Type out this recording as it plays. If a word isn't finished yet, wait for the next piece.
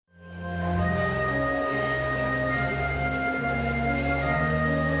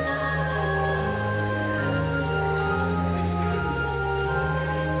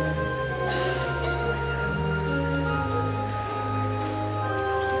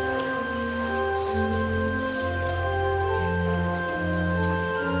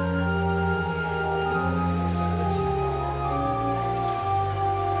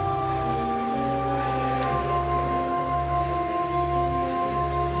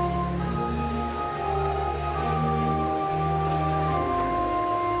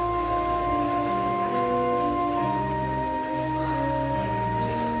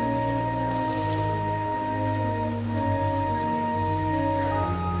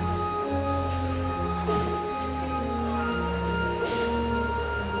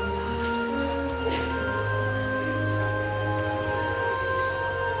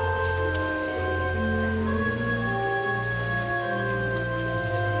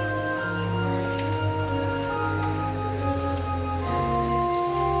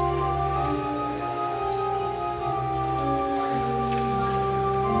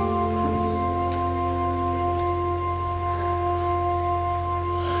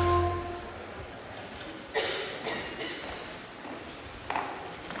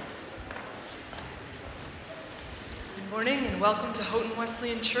welcome to Houghton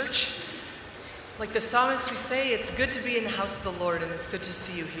Wesleyan Church. Like the psalmist, we say it's good to be in the house of the Lord, and it's good to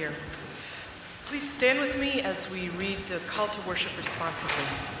see you here. Please stand with me as we read the call to worship responsibly.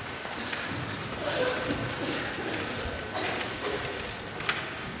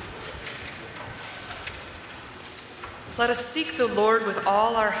 Let us seek the Lord with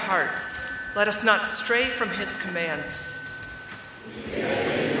all our hearts. Let us not stray from his commands.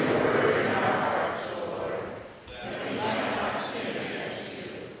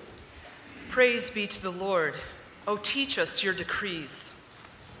 Praise be to the Lord. O teach us your decrees.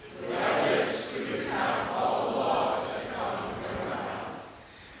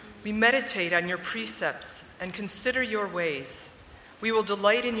 We meditate on your precepts and consider your ways. We will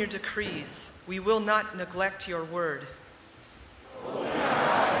delight in your decrees. We will not neglect your word. Open our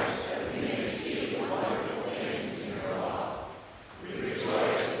eyes that we may see the wonderful things in your law. We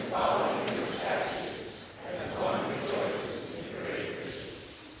rejoice in following your statutes as one rejoices in great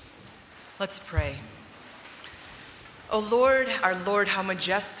riches. Let's pray. O Lord, our Lord, how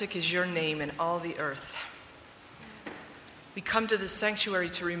majestic is your name in all the earth. We come to the sanctuary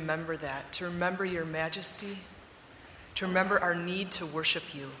to remember that, to remember your majesty, to remember our need to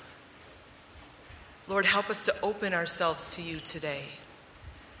worship you. Lord, help us to open ourselves to you today,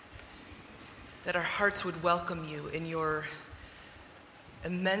 that our hearts would welcome you in your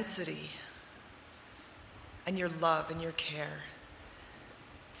immensity and your love and your care.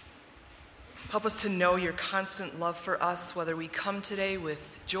 Help us to know your constant love for us, whether we come today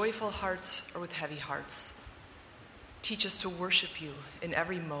with joyful hearts or with heavy hearts. Teach us to worship you in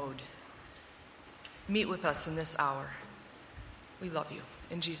every mode. Meet with us in this hour. We love you.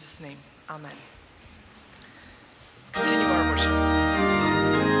 In Jesus' name, amen. Continue our worship.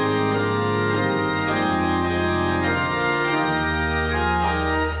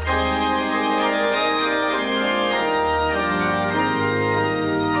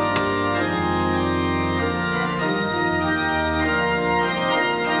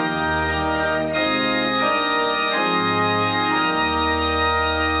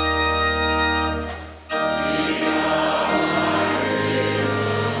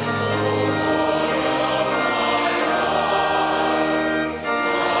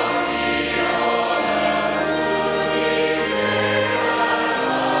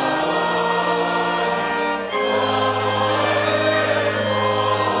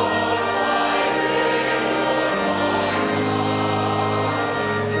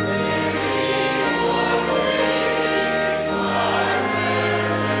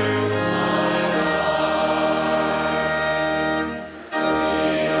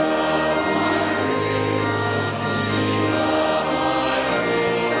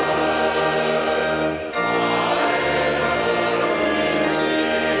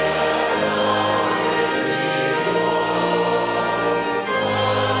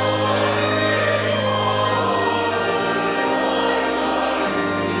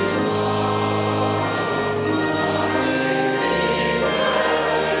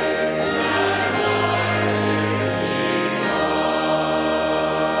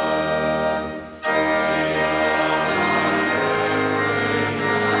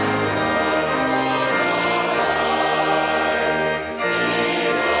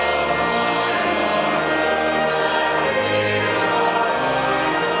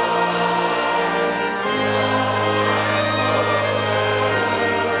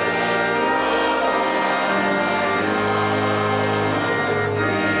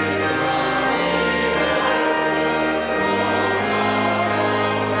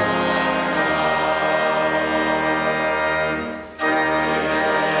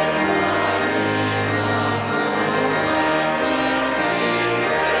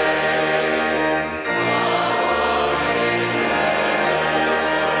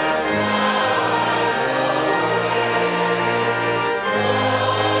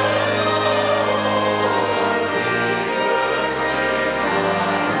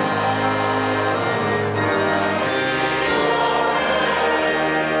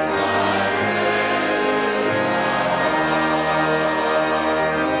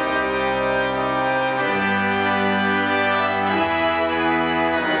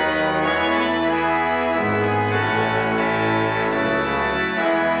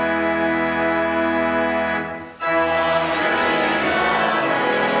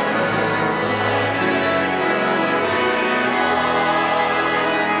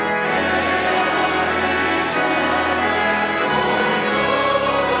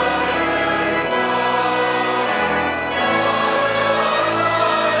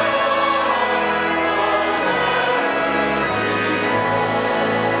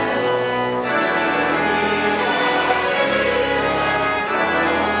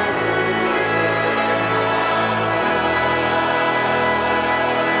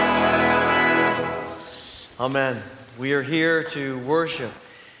 Amen. We are here to worship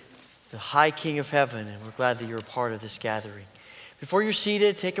the High King of Heaven, and we're glad that you're a part of this gathering. Before you're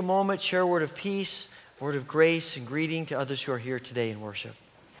seated, take a moment, share a word of peace, a word of grace, and greeting to others who are here today in worship.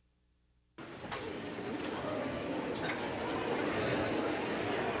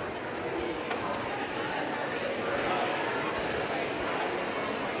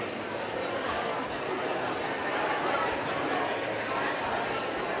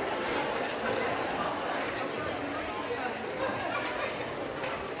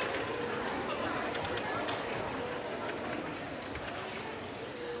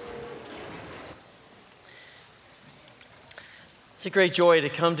 It's a great joy to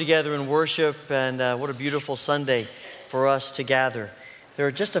come together and worship, and what a beautiful Sunday for us to gather. There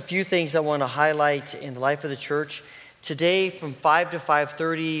are just a few things I want to highlight in the life of the church. Today from 5 to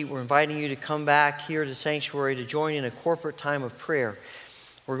 5:30, we're inviting you to come back here to the sanctuary to join in a corporate time of prayer.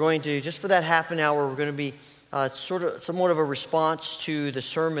 We're going to, just for that half an hour, we're going to be somewhat of a response to the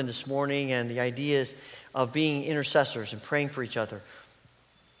sermon this morning and the ideas of being intercessors and praying for each other.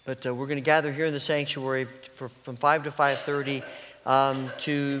 But we're going to gather here in the sanctuary from 5 to 5:30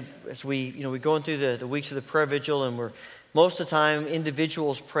 as we going through the weeks of the prayer vigil, and we're most of the time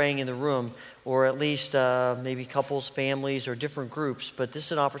individuals praying in the room, or at least maybe couples, families, or different groups. But this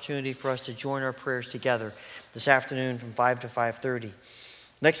is an opportunity for us to join our prayers together this afternoon from 5 to 5:30.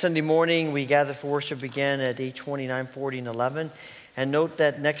 Next Sunday morning, we gather for worship again at 8:20, 9:40, and 11. And note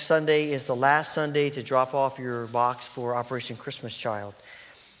that next Sunday is the last Sunday to drop off your box for Operation Christmas Child.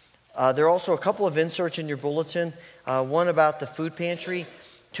 There are also a couple of inserts in your bulletin. One about the food pantry.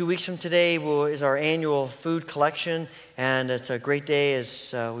 2 weeks from today is our annual food collection, and it's a great day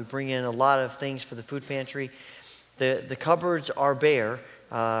as we bring in a lot of things for the food pantry. The cupboards are bare.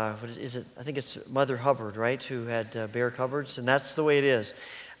 What is it? I think it's Mother Hubbard, right, who had bare cupboards, and that's the way it is.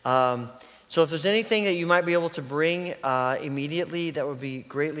 So if there's anything that you might be able to bring immediately, that would be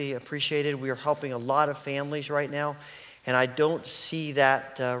greatly appreciated. We are helping a lot of families right now, and I don't see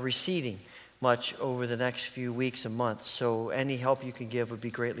that receding much over the next few weeks and months. So any help you can give would be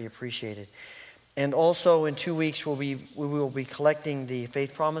greatly appreciated. And also in 2 weeks, we will be collecting the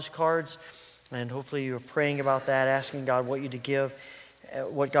Faith Promise cards. And hopefully you're praying about that, asking God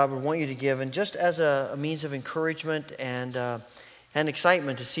what God would want you to give. And just as a means of encouragement and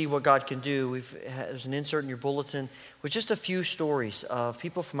excitement to see what God can do, there's an insert in your bulletin with just a few stories of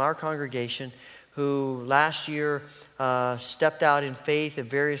people from our congregation who last year stepped out in faith at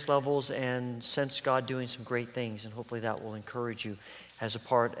various levels and sensed God doing some great things. And hopefully that will encourage you as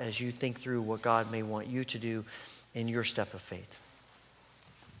you think through what God may want you to do in your step of faith.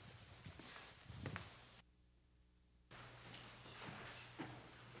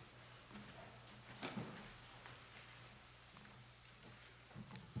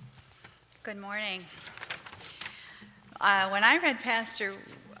 Good morning. When I read Pastor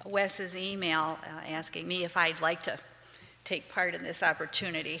Wes's email asking me if I'd like to take part in this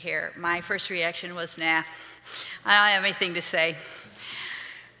opportunity here, my first reaction was, nah, I don't have anything to say.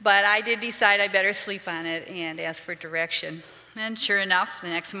 But I did decide I better sleep on it and ask for direction. And sure enough, the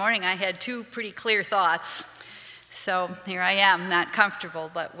next morning I had two pretty clear thoughts. So here I am, not comfortable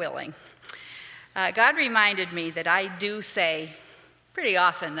but willing. God reminded me that I do say pretty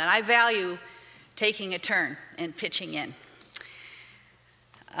often that I value taking a turn and pitching in.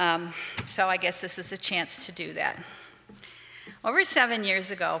 So I guess this is a chance to do that. Over 7 years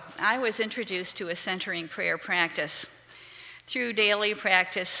ago, I was introduced to a centering prayer practice. Through daily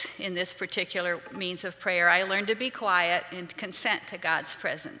practice in this particular means of prayer, I learned to be quiet and consent to God's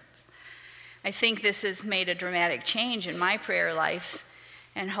presence. I think this has made a dramatic change in my prayer life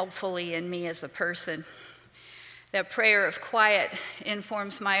and hopefully in me as a person. That prayer of quiet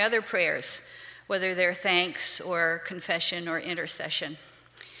informs my other prayers, whether they're thanks or confession or intercession.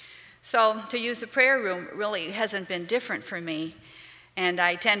 So to use the prayer room really hasn't been different for me, and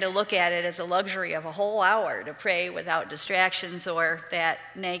I tend to look at it as a luxury of a whole hour to pray without distractions or that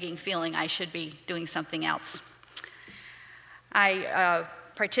nagging feeling I should be doing something else. I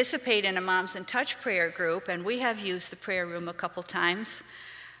participate in a Moms in Touch prayer group, and we have used the prayer room a couple times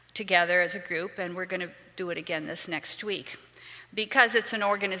together as a group, and we're going to do it again this next week. Because it's an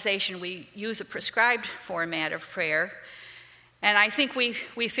organization, we use a prescribed format of prayer, and I think we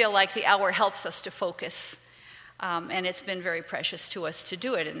feel like the hour helps us to focus, and it's been very precious to us to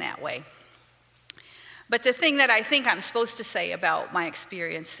do it in that way. But the thing that I think I'm supposed to say about my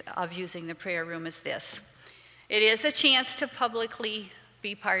experience of using the prayer room is this. It is a chance to publicly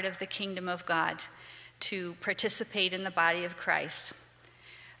be part of the kingdom of God, to participate in the body of Christ.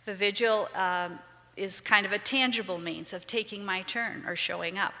 The vigil is kind of a tangible means of taking my turn or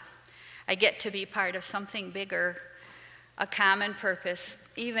showing up. I get to be part of something bigger, a common purpose,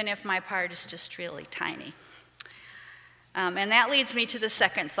 even if my part is just really tiny. And that leads me to the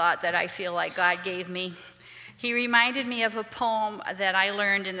second thought that I feel like God gave me. He reminded me of a poem that I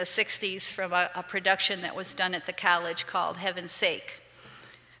learned in the 60s from a production that was done at the college called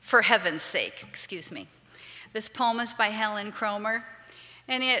For Heaven's Sake. This poem is by Helen Cromer,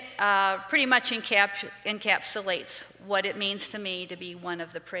 and it pretty much encapsulates what it means to me to be one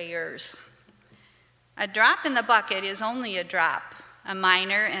of the prayers. A drop in the bucket is only a drop, a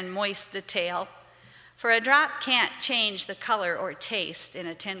minor and moist detail, for a drop can't change the color or taste in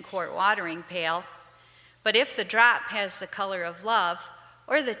a 10-quart watering pail. But if the drop has the color of love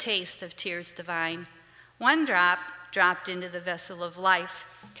or the taste of tears divine, one drop dropped into the vessel of life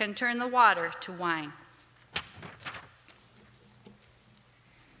can turn the water to wine.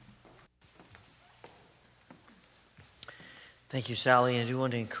 Thank you, Sally. I do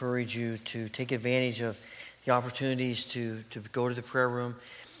want to encourage you to take advantage of the opportunities to go to the prayer room.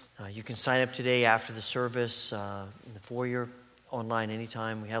 You can sign up today after the service in the foyer, online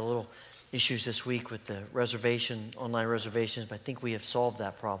anytime. We had a little issues this week with the online reservations, but I think we have solved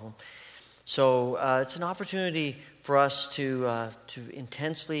that problem. So it's an opportunity for us to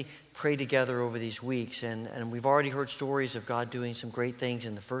intensely pray together over these weeks. And we've already heard stories of God doing some great things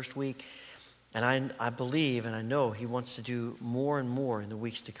in the first week. And I believe and I know He wants to do more and more in the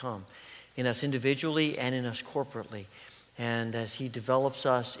weeks to come, in us individually and in us corporately. And as He develops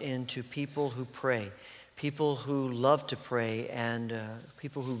us into people who pray, people who love to pray, and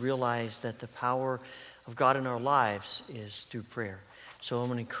people who realize that the power of God in our lives is through prayer. So I'm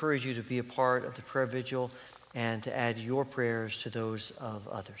going to encourage you to be a part of the prayer vigil and to add your prayers to those of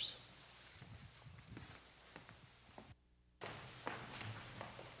others.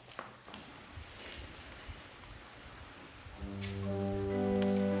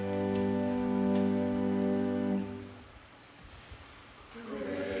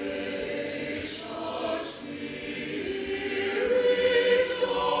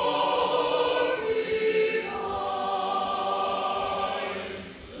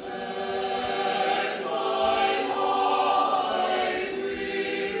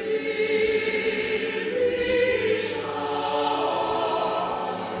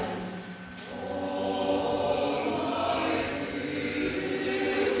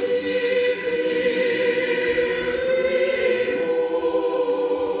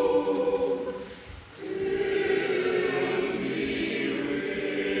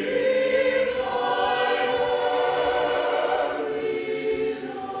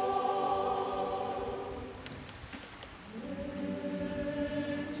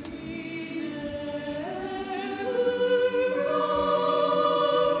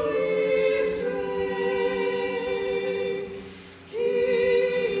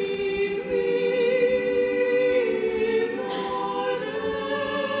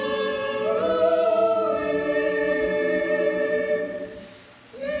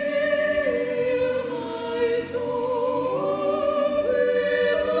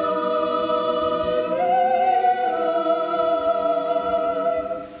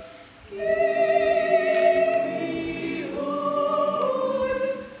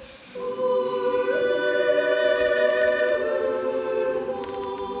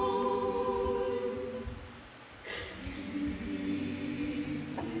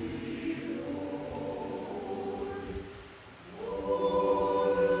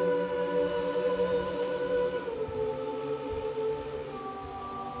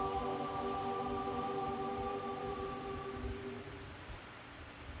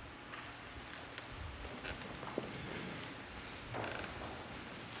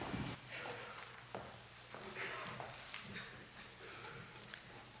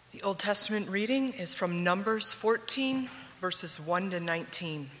 The Old Testament reading is from Numbers 14, verses 1 to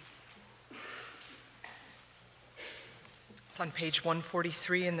 19. It's on page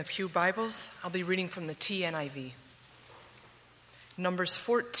 143 in the Pew Bibles. I'll be reading from the TNIV. Numbers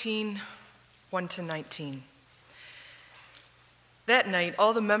 14, 1 to 19. That night,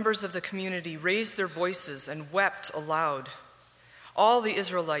 all the members of the community raised their voices and wept aloud. All the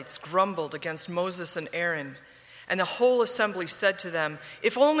Israelites grumbled against Moses and Aaron, and the whole assembly said to them,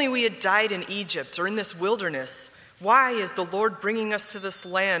 "If only we had died in Egypt or in this wilderness. Why is the Lord bringing us to this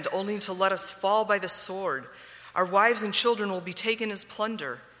land only to let us fall by the sword? Our wives and children will be taken as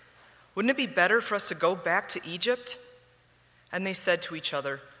plunder. Wouldn't it be better for us to go back to Egypt?" And they said to each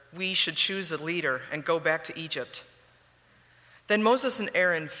other, "We should choose a leader and go back to Egypt." Then Moses and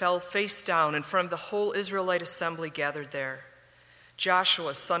Aaron fell face down in front of the whole Israelite assembly gathered there.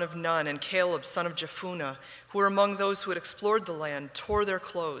 Joshua, son of Nun, and Caleb, son of Jephunneh, who were among those who had explored the land, tore their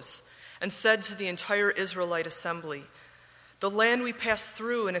clothes, and said to the entire Israelite assembly, "The land we passed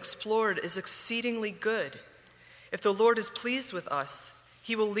through and explored is exceedingly good. If the Lord is pleased with us,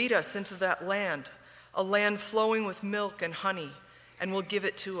 he will lead us into that land, a land flowing with milk and honey, and will give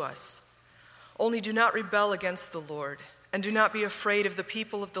it to us. Only do not rebel against the Lord, and do not be afraid of the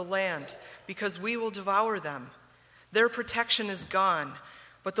people of the land, because we will devour them. Their protection is gone,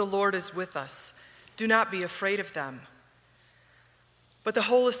 but the Lord is with us. Do not be afraid of them." But the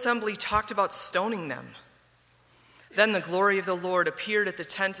whole assembly talked about stoning them. Then the glory of the Lord appeared at the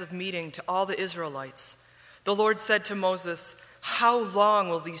tent of meeting to all the Israelites. The Lord said to Moses, "How long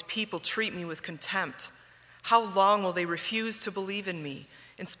will these people treat me with contempt? How long will they refuse to believe in me,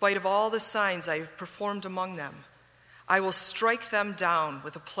 in spite of all the signs I have performed among them? I will strike them down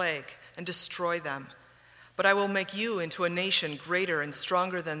with a plague and destroy them, but I will make you into a nation greater and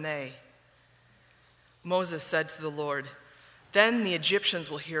stronger than they." Moses said to the Lord, "Then the Egyptians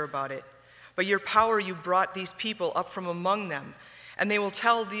will hear about it. By your power you brought these people up from among them, and they will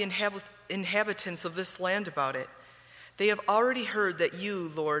tell the inhabitants of this land about it. They have already heard that you,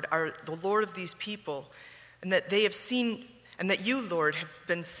 Lord, are the Lord of these people, and that you, Lord, have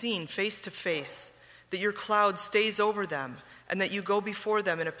been seen face to face, that your cloud stays over them, and that you go before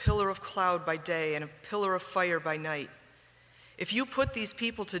them in a pillar of cloud by day and a pillar of fire by night. If you put these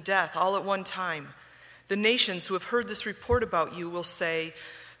people to death all at one time, the nations who have heard this report about you will say,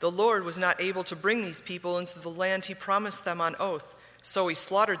 'The Lord was not able to bring these people into the land he promised them on oath, so he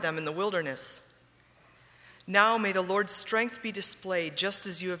slaughtered them in the wilderness.' Now may the Lord's strength be displayed just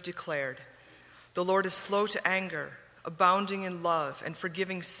as you have declared. The Lord is slow to anger, abounding in love, and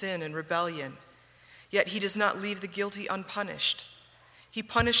forgiving sin and rebellion. Yet he does not leave the guilty unpunished. He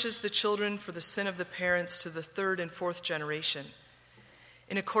punishes the children for the sin of the parents to the third and fourth generation.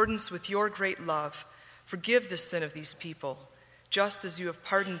 In accordance with your great love, forgive the sin of these people, just as you have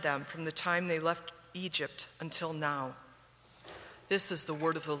pardoned them from the time they left Egypt until now." This is the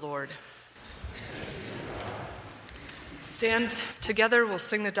word of the Lord. Stand together, we'll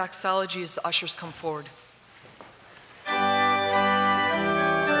sing the doxology as the ushers come forward.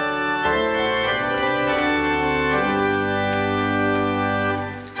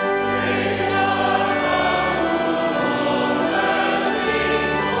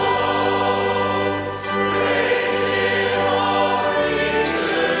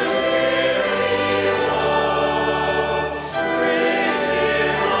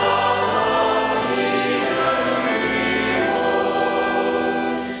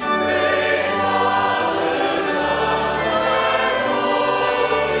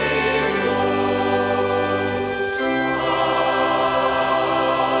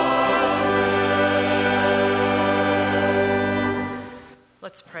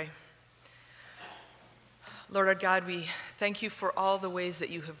 Let's pray. Lord our God, we thank you for all the ways that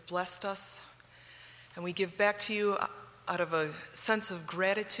you have blessed us, and we give back to you out of a sense of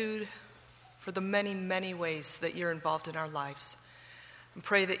gratitude for the many, many ways that you're involved in our lives. And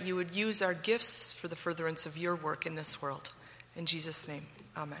pray that you would use our gifts for the furtherance of your work in this world. In Jesus' name,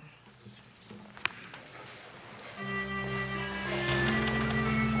 amen.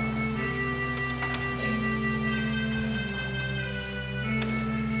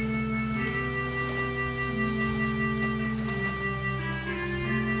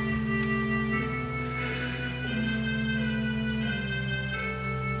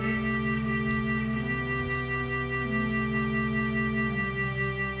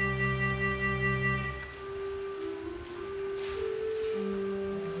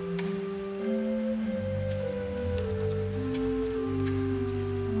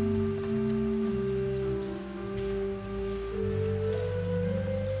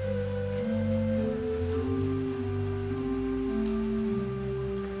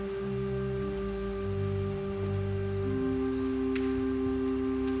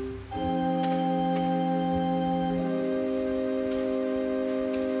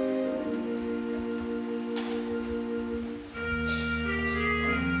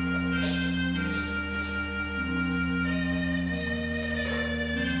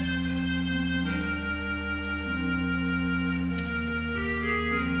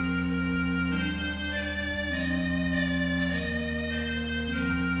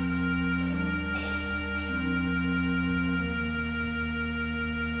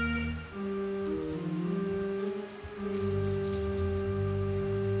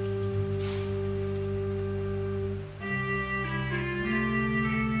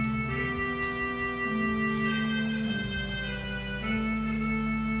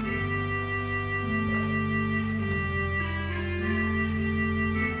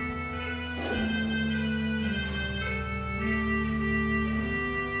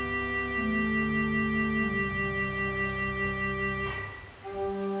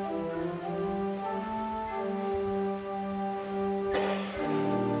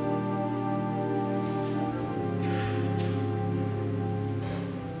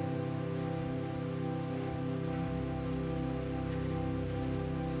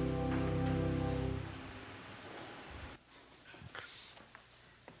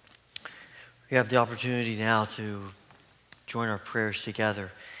 We have the opportunity now to join our prayers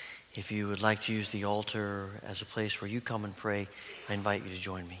together. If you would like to use the altar as a place where you come and pray, I invite you to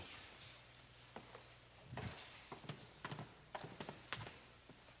join me.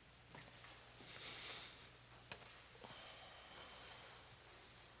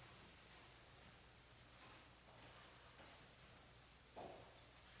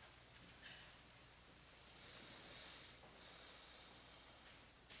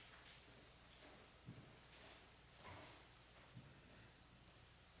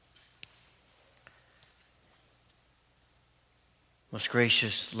 Most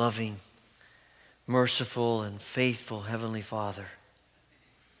gracious, loving, merciful, and faithful Heavenly Father,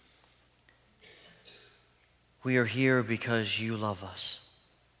 we are here because you love us.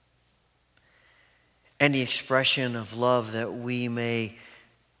 Any expression of love that we may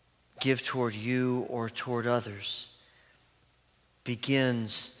give toward you or toward others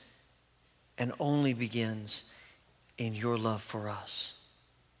begins and only begins in your love for us.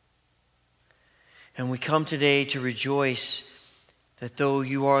 And we come today to rejoice that though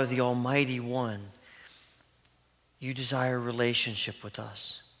you are the Almighty One, you desire a relationship with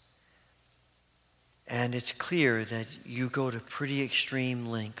us. And it's clear that you go to pretty extreme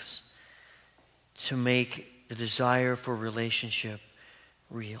lengths to make the desire for relationship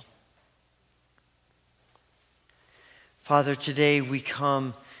real. Father, today we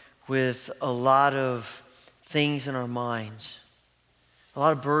come with a lot of things in our minds, a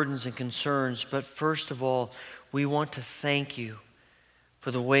lot of burdens and concerns, but first of all, we want to thank you for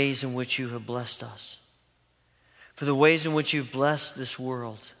the ways in which you have blessed us, for the ways in which you've blessed this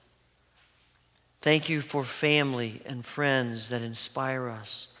world. Thank you for family and friends that inspire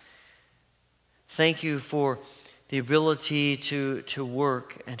us. Thank you for the ability to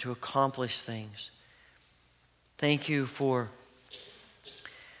work and to accomplish things. Thank you for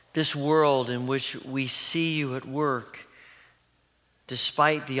this world in which we see you at work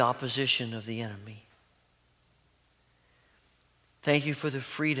despite the opposition of the enemy. Thank you for the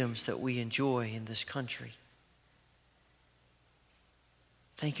freedoms that we enjoy in this country.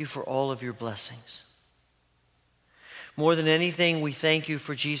 Thank you for all of your blessings. More than anything, we thank you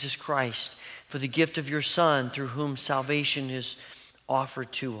for Jesus Christ, for the gift of your Son through whom salvation is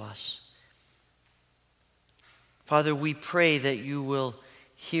offered to us. Father, we pray that you will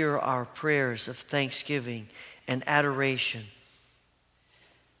hear our prayers of thanksgiving and adoration,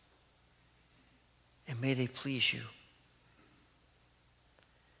 and may they please you.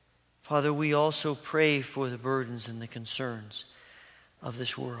 Father, we also pray for the burdens and the concerns of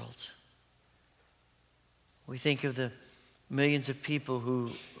this world. We think of the millions of people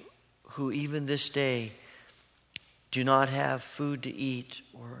who even this day do not have food to eat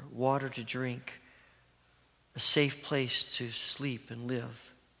or water to drink, a safe place to sleep and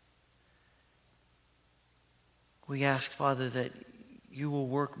live. We ask, Father, that you will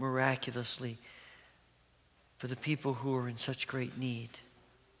work miraculously for the people who are in such great need.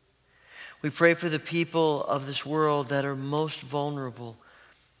 We pray for the people of this world that are most vulnerable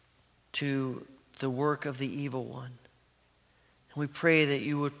to the work of the evil one. And we pray that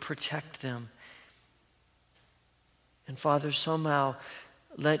you would protect them. And Father, somehow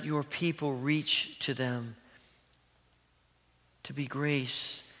let your people reach to them to be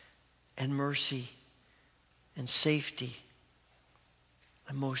grace and mercy and safety,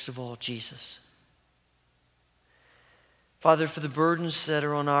 and most of all, Jesus. Father, for the burdens that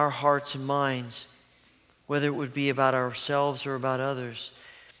are on our hearts and minds, whether it would be about ourselves or about others,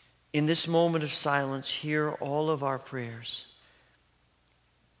 in this moment of silence, hear all of our prayers.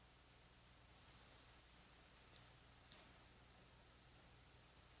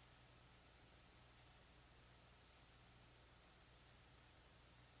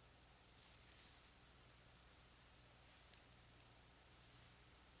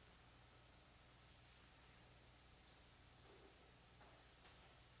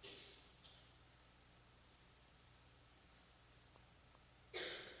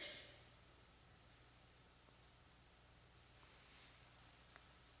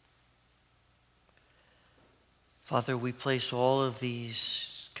 Father, we place all of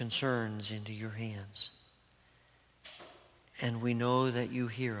these concerns into your hands. And we know that you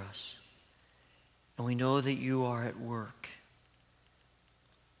hear us. And we know that you are at work.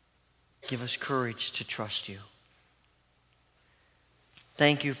 Give us courage to trust you.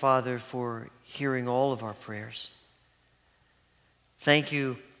 Thank you, Father, for hearing all of our prayers. Thank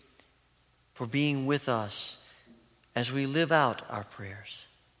you for being with us as we live out our prayers.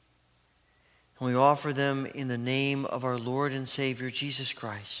 And we offer them in the name of our Lord and Savior, Jesus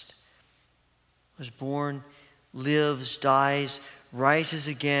Christ, who was born, lives, dies, rises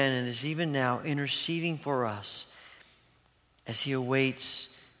again and is even now interceding for us as he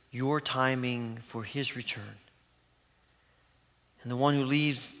awaits your timing for his return. And the one who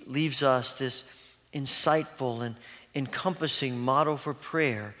leaves us this insightful and encompassing model for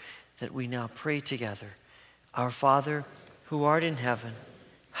prayer that we now pray together. Our Father, who art in heaven,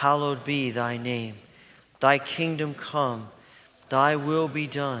 hallowed be thy name. Thy kingdom come, thy will be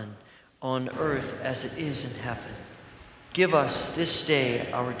done on earth as it is in heaven. Give us this day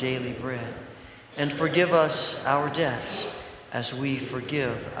our daily bread, and forgive us our debts as we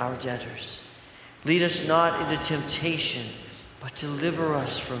forgive our debtors. Lead us not into temptation, but deliver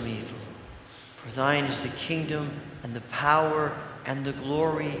us from evil. For thine is the kingdom and the power and the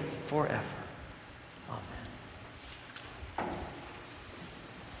glory forever. Amen.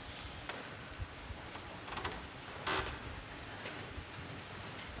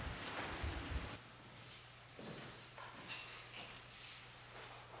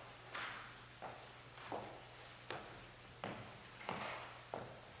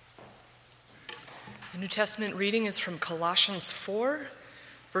 The New Testament reading is from Colossians 4,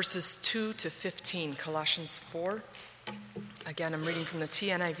 verses 2 to 15. Colossians 4. Again, I'm reading from the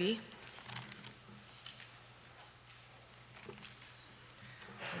TNIV.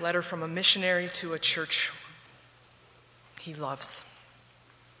 A letter from a missionary to a church he loves.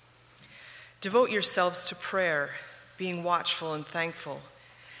 Devote yourselves to prayer, being watchful and thankful,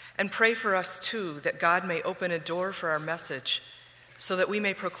 and pray for us too, that God may open a door for our message, so that we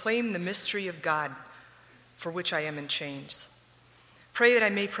may proclaim the mystery of God, for which I am in chains. Pray that I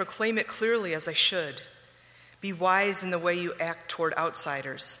may proclaim it clearly as I should. Be wise in the way you act toward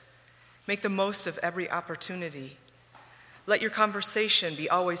outsiders. Make the most of every opportunity. Let your conversation be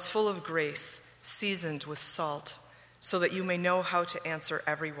always full of grace, seasoned with salt, so that you may know how to answer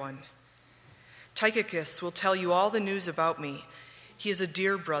everyone. Tychicus will tell you all the news about me. He is a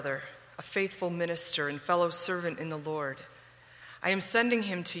dear brother, a faithful minister and fellow servant in the Lord. I am sending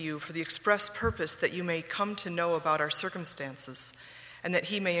him to you for the express purpose that you may come to know about our circumstances, and that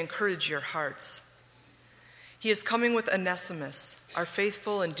he may encourage your hearts. He is coming with Onesimus, our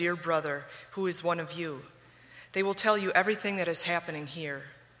faithful and dear brother, who is one of you. They will tell you everything that is happening here.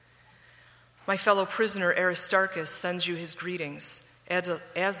 My fellow prisoner Aristarchus sends you his greetings,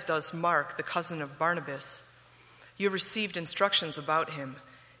 as does Mark, the cousin of Barnabas. You have received instructions about him.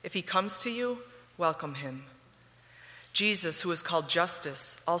 If he comes to you, welcome him. Jesus, who is called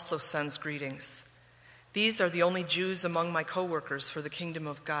Justus, also sends greetings. These are the only Jews among my co-workers for the kingdom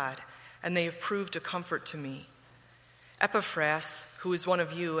of God, and they have proved a comfort to me. Epaphras, who is one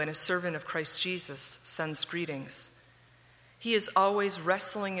of you and a servant of Christ Jesus, sends greetings. He is always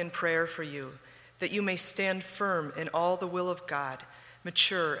wrestling in prayer for you, that you may stand firm in all the will of God,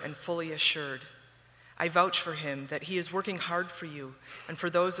 mature and fully assured. I vouch for him that he is working hard for you and for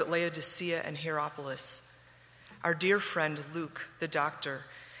those at Laodicea and Hierapolis. Our dear friend Luke, the doctor,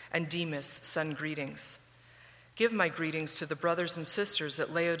 and Demas send greetings. Give my greetings to the brothers and sisters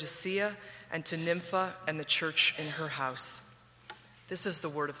at Laodicea and to Nympha and the church in her house. This is the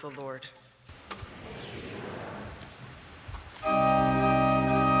word of the Lord.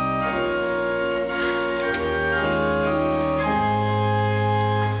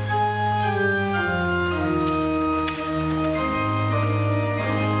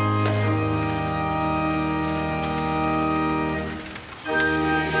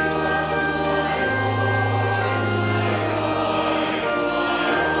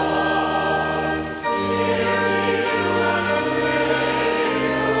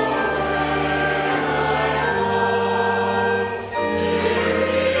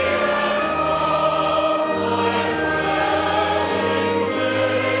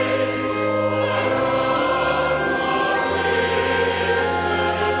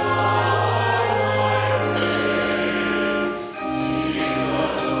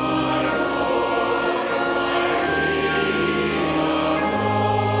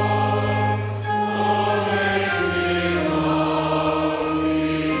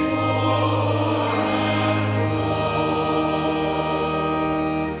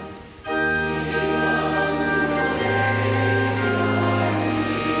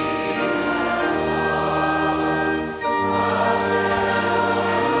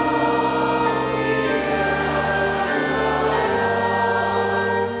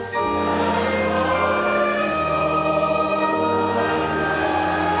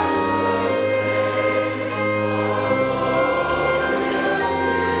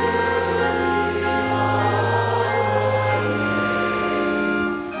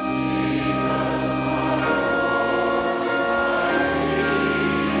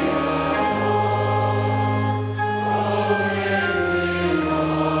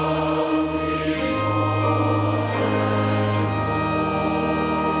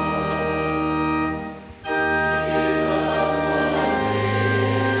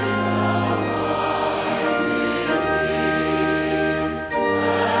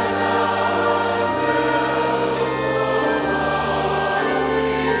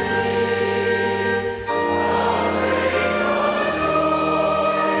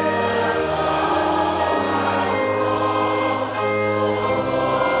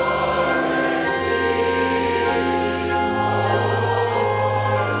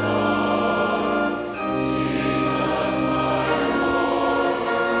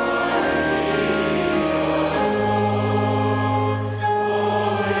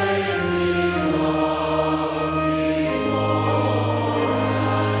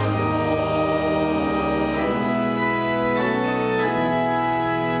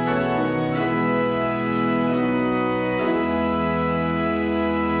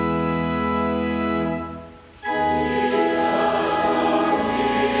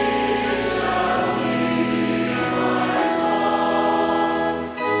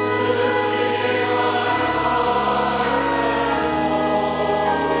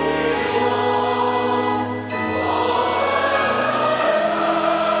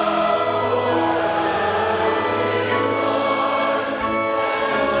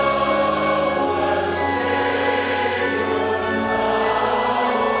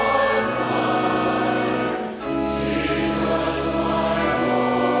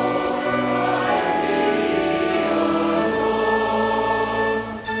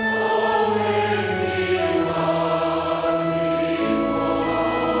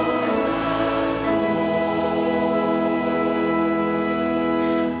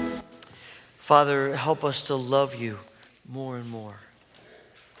 Father, help us to love you more and more.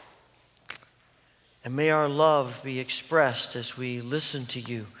 And may our love be expressed as we listen to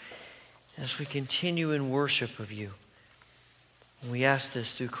you, as we continue in worship of you. And we ask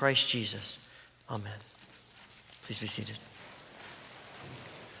this through Christ Jesus. Amen. Please be seated.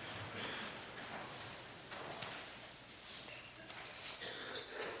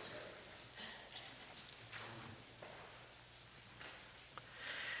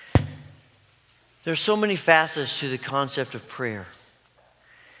 There's so many facets to the concept of prayer.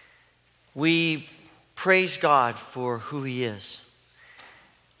 We praise God for who He is.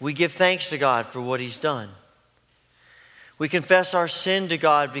 We give thanks to God for what He's done. We confess our sin to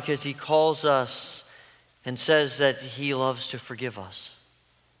God because He calls us and says that He loves to forgive us.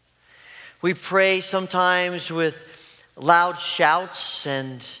 We pray sometimes with loud shouts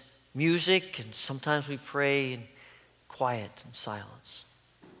and music, and sometimes we pray in quiet and silence.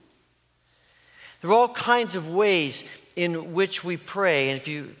 There are all kinds of ways in which we pray. And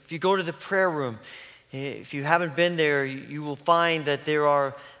if you go to the prayer room, if you haven't been there, you will find that there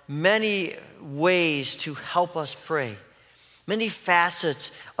are many ways to help us pray. Many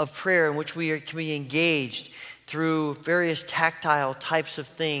facets of prayer in which we can be engaged through various tactile types of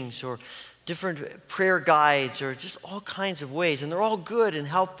things or different prayer guides or just all kinds of ways. And they're all good and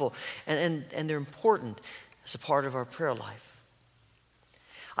helpful and they're important as a part of our prayer life.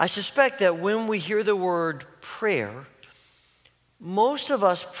 I suspect that when we hear the word prayer, most of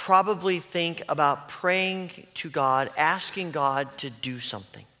us probably think about praying to God, asking God to do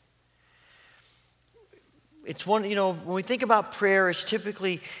something. It's one, when we think about prayer, it's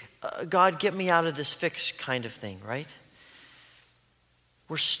typically, God, get me out of this fix kind of thing, right?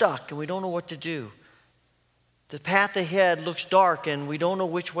 We're stuck and we don't know what to do. The path ahead looks dark and we don't know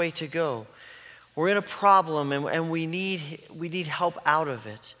which way to go. We're in a problem and we need help out of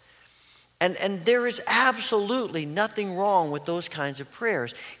it. And there is absolutely nothing wrong with those kinds of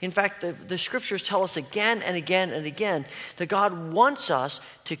prayers. In fact, the scriptures tell us again and again and again that God wants us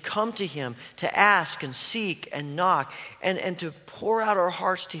to come to Him, to ask and seek and knock, and to pour out our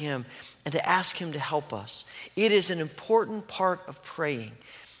hearts to Him and to ask Him to help us. It is an important part of praying,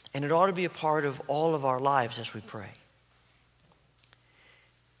 and it ought to be a part of all of our lives as we pray.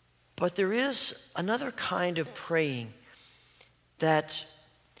 But there is another kind of praying that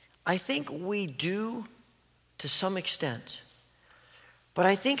I think we do to some extent. But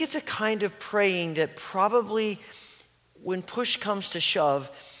I think it's a kind of praying that probably, when push comes to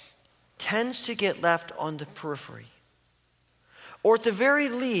shove, tends to get left on the periphery. Or at the very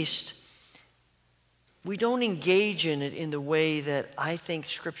least, we don't engage in it in the way that I think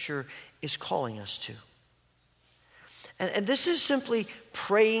Scripture is calling us to. And this is simply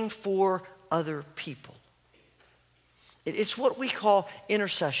praying for other people. It's what we call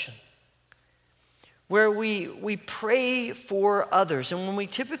intercession, where we pray for others. And when we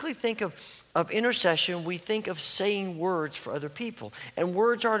typically think of intercession, we think of saying words for other people. And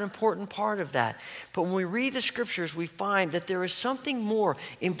words are an important part of that. But when we read the Scriptures, we find that there is something more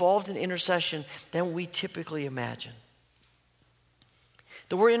involved in intercession than we typically imagine.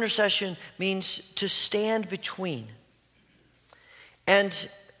 The word intercession means to stand between. And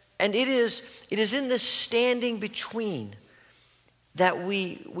it is in this standing between that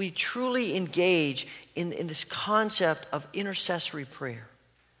we truly engage in this concept of intercessory prayer.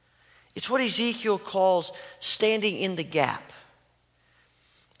 It's what Ezekiel calls standing in the gap.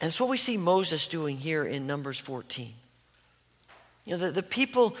 And it's what we see Moses doing here in Numbers 14. The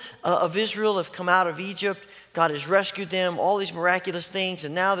people of Israel have come out of Egypt. God has rescued them, all these miraculous things,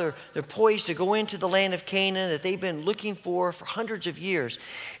 and now they're poised to go into the land of Canaan that they've been looking for hundreds of years.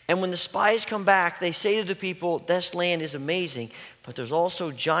 And when the spies come back, they say to the people, this land is amazing, but there's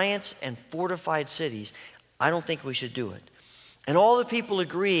also giants and fortified cities. I don't think we should do it. And all the people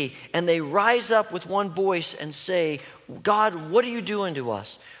agree, and they rise up with one voice and say, God, what are you doing to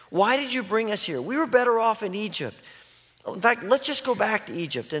us? Why did you bring us here? We were better off in Egypt. In fact, let's just go back to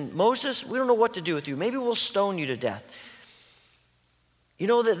Egypt. And Moses, we don't know what to do with you. Maybe we'll stone you to death.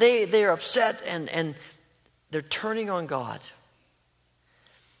 That they are upset and they're turning on God.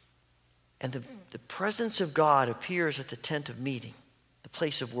 And the presence of God appears at the tent of meeting, the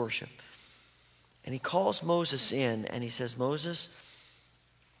place of worship. And He calls Moses in and He says, Moses,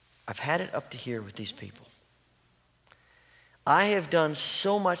 I've had it up to here with these people. I have done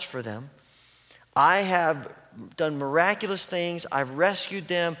so much for them. I have done miraculous things. I've rescued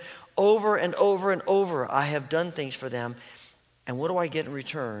them over and over and over. I have done things for them. And what do I get in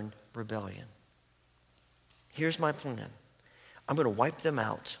return? Rebellion. Here's my plan. I'm going to wipe them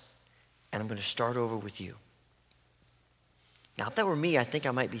out, and I'm going to start over with you. Now, if that were me, I think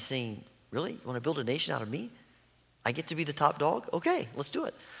I might be saying, Really? You want to build a nation out of me? I get to be the top dog? Okay, let's do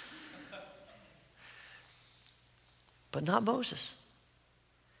it. But not Moses.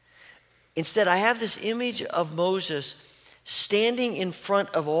 Instead, I have this image of Moses standing in front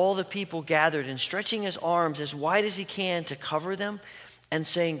of all the people gathered and stretching his arms as wide as he can to cover them and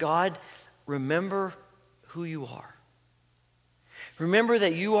saying, God, remember who you are. Remember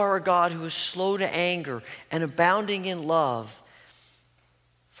that you are a God who is slow to anger and abounding in love.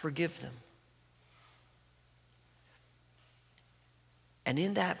 Forgive them. And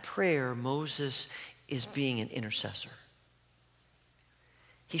in that prayer, Moses is being an intercessor.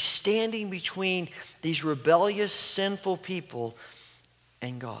 He's standing between these rebellious, sinful people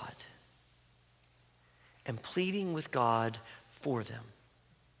and God and pleading with God for them.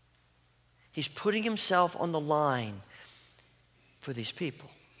 He's putting himself on the line for these people.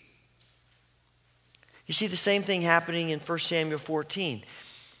 You see the same thing happening in 1 Samuel 14.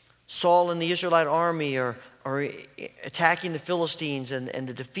 Saul and the Israelite army are attacking the Philistines, and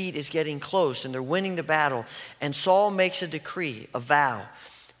the defeat is getting close, and they're winning the battle. And Saul makes a decree, a vow.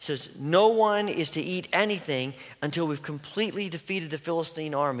 He says, no one is to eat anything until we've completely defeated the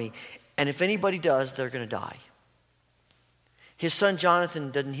Philistine army. And if anybody does, they're going to die. His son Jonathan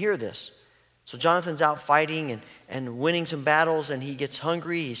doesn't hear this. So Jonathan's out fighting and winning some battles, and he gets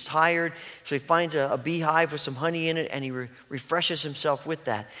hungry, he's tired. So he finds a beehive with some honey in it, and he refreshes himself with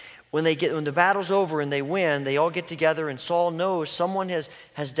that. When the battle's over and they win, they all get together, and Saul knows someone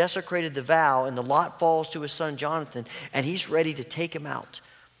has desecrated the vow, and the lot falls to his son Jonathan, and he's ready to take him out.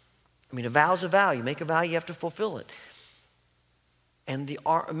 I mean, a vow's a vow. You make a vow, you have to fulfill it. And the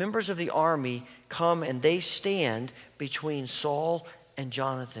members of the army come and they stand between Saul and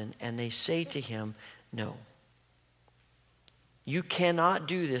Jonathan, and they say to him, no. You cannot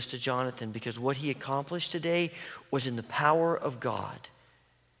do this to Jonathan, because what he accomplished today was in the power of God.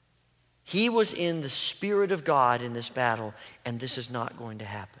 He was in the Spirit of God in this battle, and this is not going to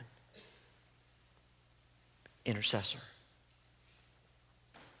happen. Intercessor.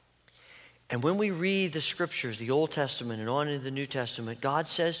 And when we read the scriptures, the Old Testament and on into the New Testament, God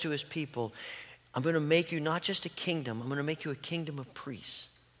says to his people, I'm going to make you not just a kingdom, I'm going to make you a kingdom of priests.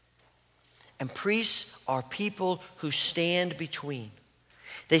 And priests are people who stand between.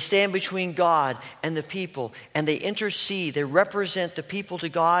 They stand between God and the people, and they intercede. They represent the people to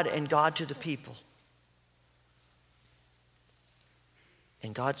God and God to the people.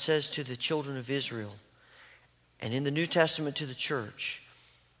 And God says to the children of Israel, and in the New Testament to the church,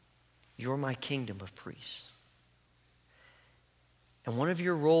 you're my kingdom of priests. And one of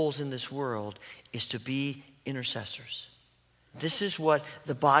your roles in this world is to be intercessors. This is what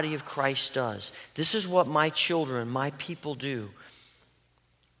the body of Christ does. This is what my children, my people do.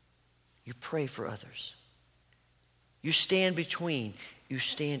 You pray for others. You stand between. You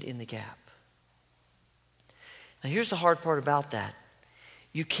stand in the gap. Now here's the hard part about that.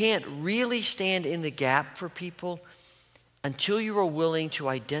 You can't really stand in the gap for people until you are willing to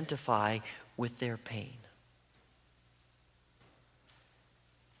identify with their pain.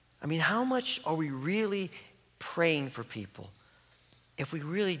 I mean, how much are we really praying for people if we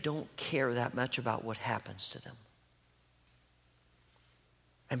really don't care that much about what happens to them?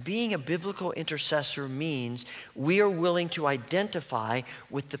 And being a biblical intercessor means we are willing to identify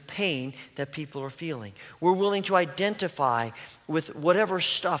with the pain that people are feeling. We're willing to identify with whatever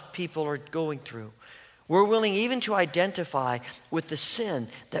stuff people are going through. We're willing even to identify with the sin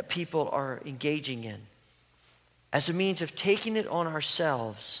that people are engaging in as a means of taking it on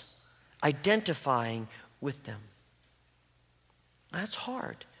ourselves, identifying with them. That's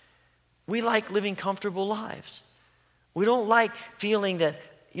hard. We like living comfortable lives. We don't like feeling that,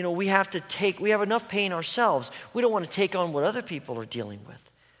 we have enough pain ourselves. We don't want to take on what other people are dealing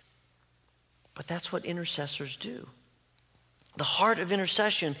with. But that's what intercessors do. The heart of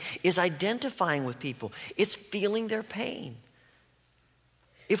intercession is identifying with people. It's feeling their pain.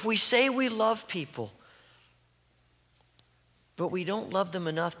 If we say we love people, but we don't love them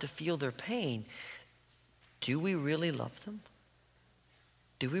enough to feel their pain, do we really love them?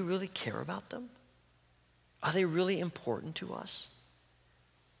 Do we really care about them? Are they really important to us?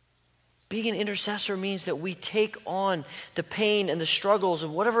 Being an intercessor means that we take on the pain and the struggles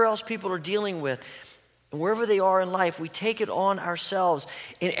of whatever else people are dealing with. And wherever they are in life, we take it on ourselves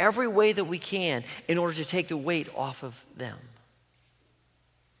in every way that we can in order to take the weight off of them.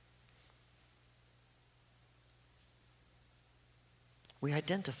 We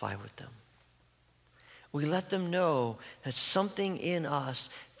identify with them. We let them know that something in us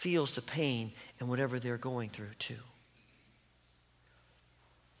feels the pain and whatever they're going through too.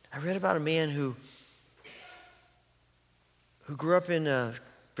 I read about a man who grew up in a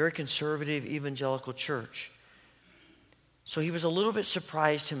very conservative evangelical church. So he was a little bit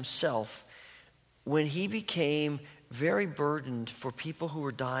surprised himself when he became very burdened for people who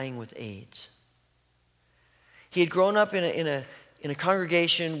were dying with AIDS. He had grown up in a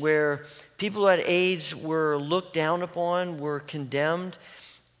congregation where people who had AIDS were looked down upon, were condemned,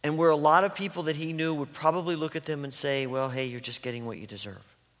 and where a lot of people that he knew would probably look at them and say, well, hey, you're just getting what you deserve.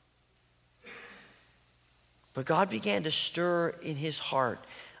 But God began to stir in his heart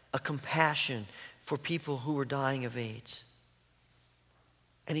a compassion for people who were dying of AIDS.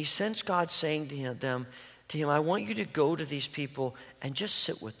 And he sensed God saying to him, I want you to go to these people and just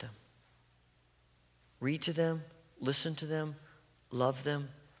sit with them. Read to them, listen to them, love them.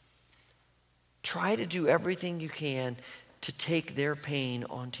 Try to do everything you can to take their pain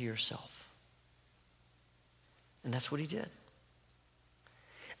onto yourself. And that's what he did.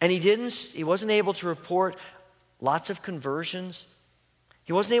 And he wasn't able to report lots of conversions.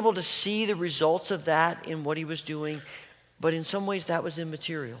 He wasn't able to see the results of that in what he was doing, but in some ways that was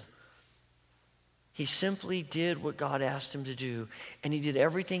immaterial. He simply did what God asked him to do, and he did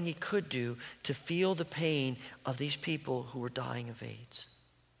everything he could do to feel the pain of these people who were dying of AIDS.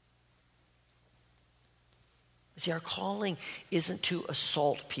 See, our calling isn't to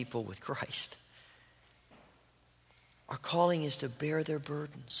assault people with Christ. Our calling is to bear their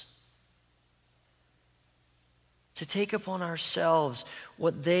burdens, to take upon ourselves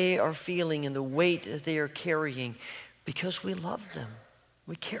what they are feeling and the weight that they are carrying because we love them,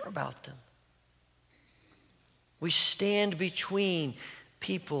 we care about them. We stand between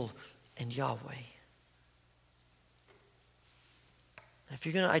people and Yahweh. If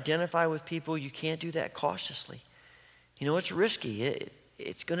you're going to identify with people, you can't do that cautiously. You know, it's risky.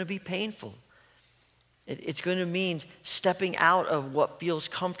 It's going to be painful. It's going to mean stepping out of what feels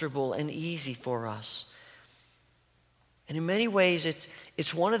comfortable and easy for us. And in many ways,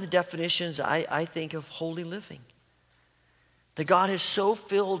 it's one of the definitions, I think, of holy living. That God has so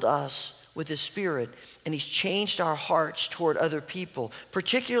filled us with His Spirit, and He's changed our hearts toward other people,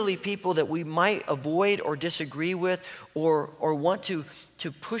 particularly people that we might avoid or disagree with or want to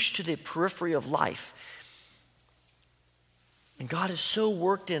push to the periphery of life. And God has so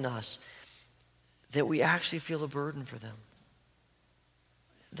worked in us that we actually feel a burden for them.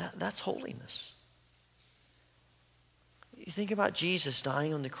 That's holiness. You think about Jesus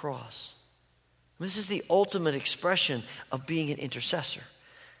dying on the cross. This is the ultimate expression of being an intercessor.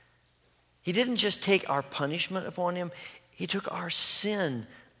 He didn't just take our punishment upon Him, He took our sin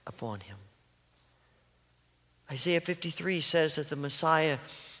upon Him. Isaiah 53 says that the Messiah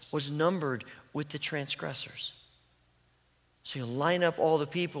was numbered with the transgressors. So you line up all the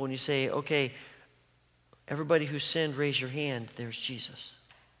people and you say, okay, everybody who sinned, raise your hand. There's Jesus.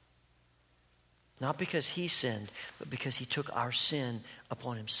 Not because He sinned, but because He took our sin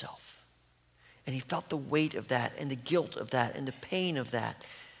upon Himself. And He felt the weight of that and the guilt of that and the pain of that.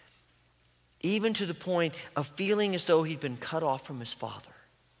 Even to the point of feeling as though He'd been cut off from His Father.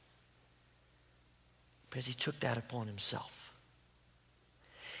 Because He took that upon Himself.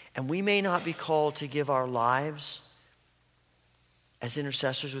 And we may not be called to give our lives as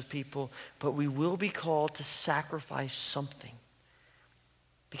intercessors with people, but we will be called to sacrifice something.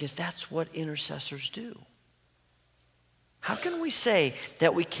 Because that's what intercessors do. How can we say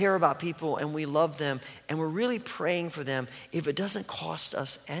that we care about people and we love them and we're really praying for them if it doesn't cost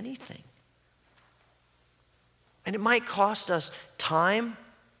us anything? And it might cost us time.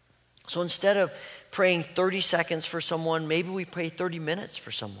 So instead of praying 30 seconds for someone, maybe we pray 30 minutes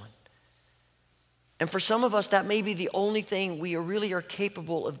for someone. And for some of us, that may be the only thing we really are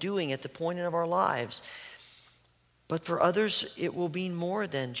capable of doing at the point of our lives. But for others, it will mean more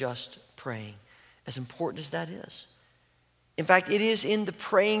than just praying, as important as that is. In fact, it is in the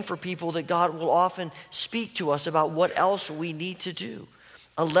praying for people that God will often speak to us about what else we need to do,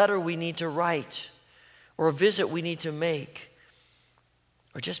 a letter we need to write, or a visit we need to make,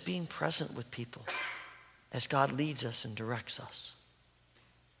 or just being present with people as God leads us and directs us.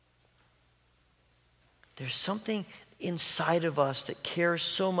 There's something inside of us that cares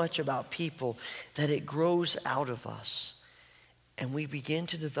so much about people that it grows out of us, and we begin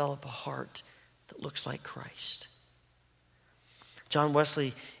to develop a heart that looks like Christ. John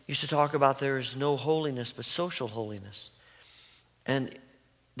Wesley used to talk about there is no holiness but social holiness. And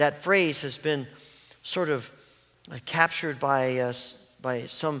that phrase has been sort of captured by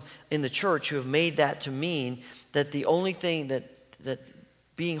some in the church who have made that to mean that the only thing that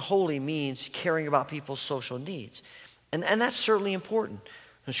being holy means caring about people's social needs. And that's certainly important.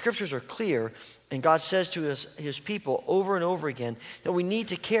 The scriptures are clear, and God says to His people over and over again that we need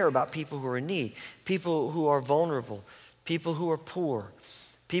to care about people who are in need, people who are vulnerable, people who are poor,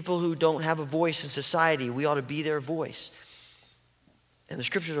 People who don't have a voice in society, we ought to be their voice. And the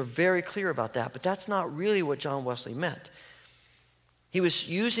scriptures are very clear about that, but that's not really what John Wesley meant. He was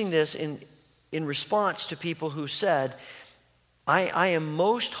using this in response to people who said, I am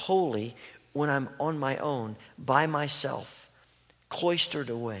most holy when I'm on my own, by myself, cloistered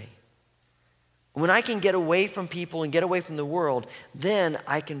away. When I can get away from people and get away from the world, then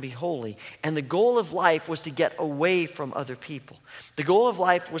I can be holy. And the goal of life was to get away from other people. The goal of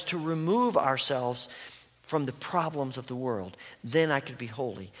life was to remove ourselves from the problems of the world. Then I could be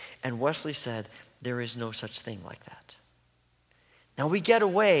holy. And Wesley said, there is no such thing like that. Now we get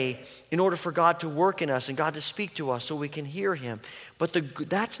away in order for God to work in us and God to speak to us so we can hear him. But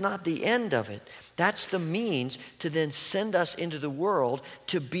that's not the end of it. That's the means to then send us into the world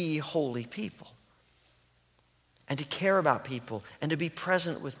to be holy people. And to care about people, and to be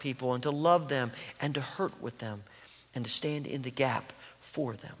present with people, and to love them, and to hurt with them, and to stand in the gap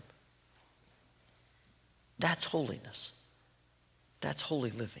for them. That's holiness. That's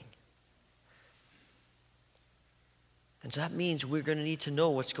holy living. And so that means we're going to need to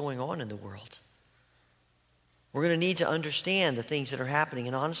know what's going on in the world. We're going to need to understand the things that are happening.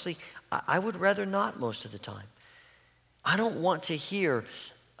 And honestly, I would rather not most of the time. I don't want to hear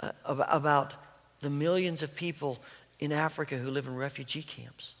about the millions of people in Africa who live in refugee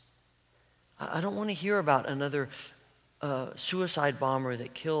camps. I don't want to hear about another suicide bomber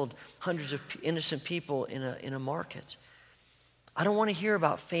that killed hundreds of innocent people in a market. I don't want to hear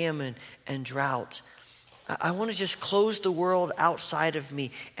about famine and drought. I want to just close the world outside of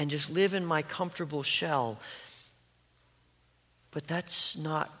me and just live in my comfortable shell. But that's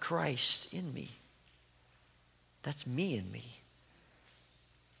not Christ in me. That's me in me.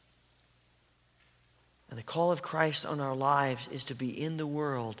 And the call of Christ on our lives is to be in the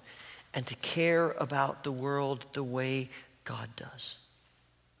world and to care about the world the way God does.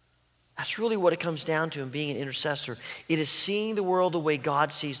 That's really what it comes down to in being an intercessor. It is seeing the world the way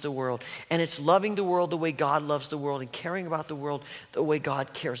God sees the world. And it's loving the world the way God loves the world and caring about the world the way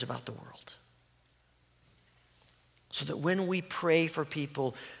God cares about the world. So that when we pray for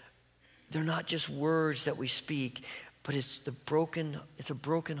people, they're not just words that we speak, but it's a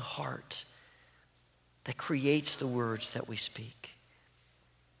broken heart that creates the words that we speak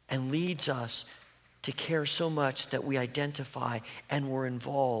and leads us to care so much that we identify and we're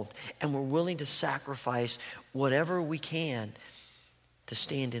involved and we're willing to sacrifice whatever we can to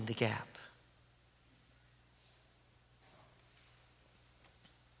stand in the gap.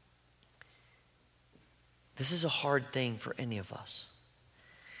 This is a hard thing for any of us.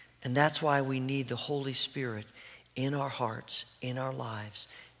 And that's why we need the Holy Spirit in our hearts, in our lives,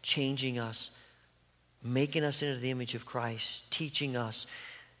 changing us, making us into the image of Christ, teaching us,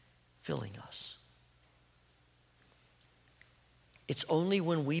 filling us. It's only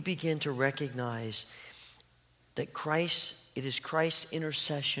when we begin to recognize that it is Christ's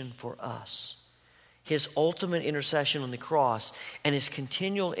intercession for us, his ultimate intercession on the cross, and his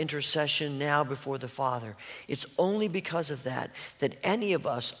continual intercession now before the Father. It's only because of that any of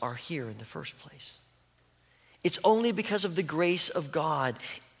us are here in the first place. It's only because of the grace of God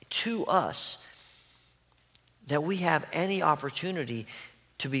to us that we have any opportunity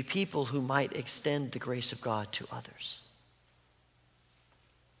to be people who might extend the grace of God to others.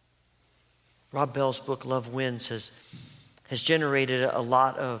 Rob Bell's book, Love Wins, has generated a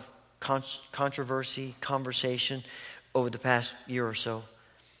lot of controversy, conversation over the past year or so.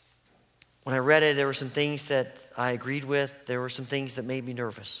 When I read it, there were some things that I agreed with. There were some things that made me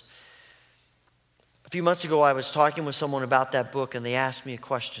nervous. A few months ago, I was talking with someone about that book, and they asked me a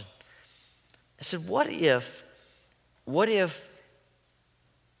question. I said, what if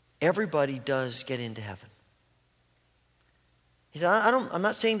everybody does get into heaven? He said, I'm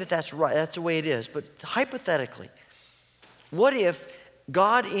not saying that that's right, that's the way it is, but hypothetically, what if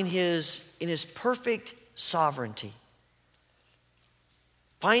God in his perfect sovereignty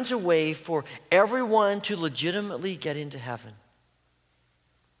finds a way for everyone to legitimately get into heaven?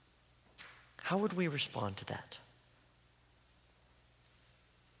 How would we respond to that?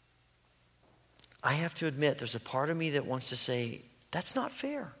 I have to admit, there's a part of me that wants to say, that's not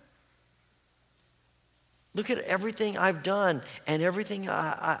fair. Look at everything I've done and everything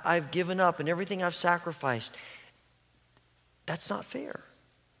I've given up and everything I've sacrificed. That's not fair.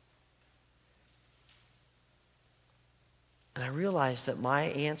 And I realize that my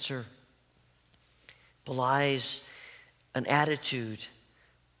answer belies an attitude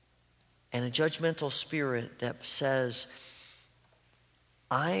and a judgmental spirit that says,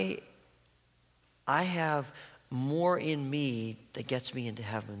 I have more in me that gets me into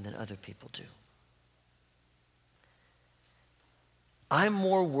heaven than other people do. I'm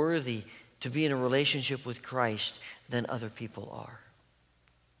more worthy to be in a relationship with Christ than other people are.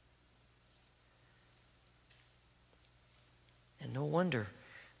 And no wonder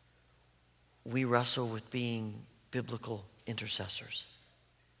we wrestle with being biblical intercessors.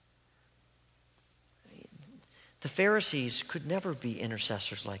 The Pharisees could never be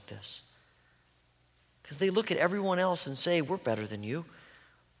intercessors like this, because they look at everyone else and say, we're better than you.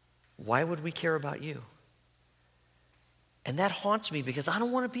 Why would we care about you? And that haunts me because I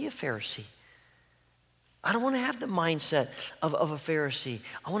don't want to be a Pharisee. I don't want to have the mindset of a Pharisee.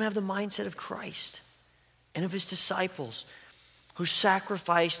 I want to have the mindset of Christ and of his disciples who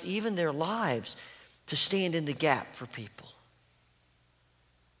sacrificed even their lives to stand in the gap for people.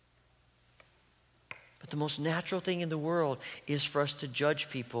 But the most natural thing in the world is for us to judge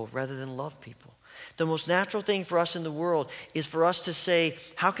people rather than love people. The most natural thing for us in the world is for us to say,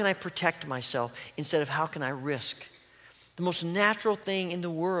 how can I protect myself instead of how can I risk? The most natural thing in the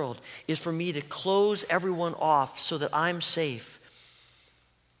world is for me to close everyone off so that I'm safe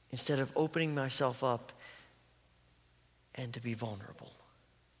instead of opening myself up and to be vulnerable.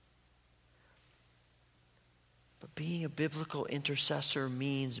 But being a biblical intercessor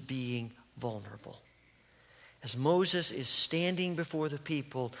means being vulnerable. As Moses is standing before the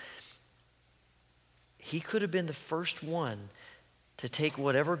people, he could have been the first one to take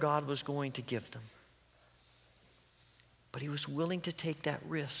whatever God was going to give them. But he was willing to take that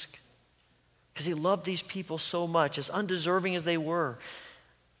risk because he loved these people so much, as undeserving as they were.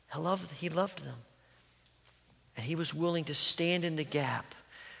 He loved them. And he was willing to stand in the gap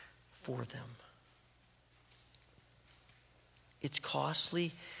for them. It's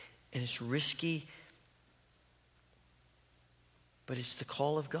costly and it's risky, but it's the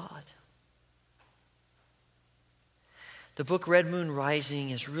call of God. The book Red Moon Rising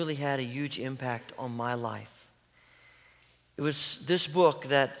has really had a huge impact on my life. It was this book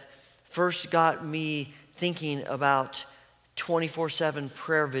that first got me thinking about 24/7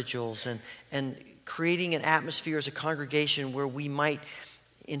 prayer vigils and creating an atmosphere as a congregation where we might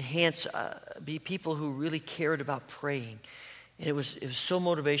be people who really cared about praying. And it was so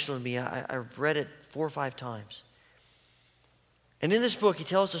motivational to me. I've read it 4 or 5 times. And in this book, he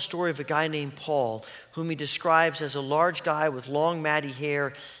tells the story of a guy named Paul, whom he describes as a large guy with long, matty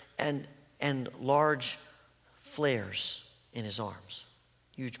hair and large flares in his arms,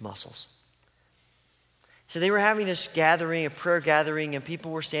 huge muscles. So they were having this gathering, a prayer gathering, and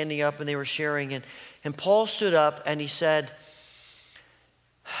people were standing up and they were sharing. And Paul stood up and he said,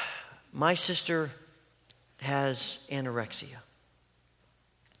 my sister has anorexia.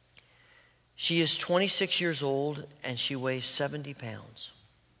 She is 26 years old and she weighs 70 pounds.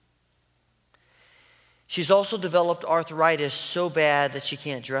 She's also developed arthritis so bad that she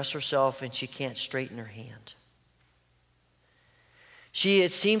can't dress herself and she can't straighten her hand.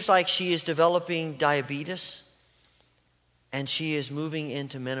 It seems like she is developing diabetes and she is moving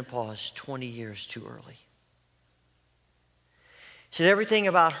into menopause 20 years too early. He said everything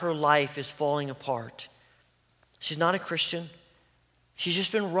about her life is falling apart. She's not a Christian. She's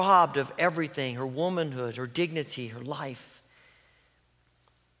just been robbed of everything, her womanhood, her dignity, her life.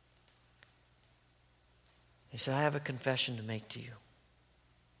 He said, I have a confession to make to you.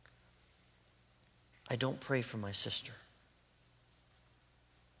 I don't pray for my sister.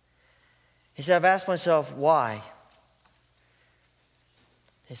 He said, I've asked myself, why?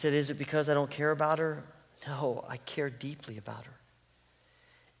 He said, is it because I don't care about her? No, I care deeply about her.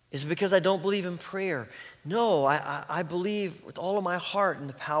 Is it because I don't believe in prayer? No, I believe with all of my heart in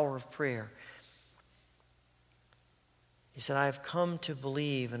the power of prayer. He said, I've come to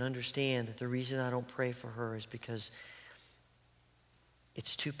believe and understand that the reason I don't pray for her is because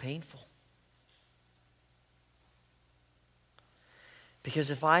it's too painful.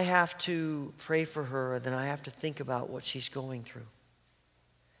 Because if I have to pray for her, then I have to think about what she's going through.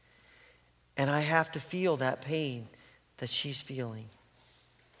 And I have to feel that pain that she's feeling.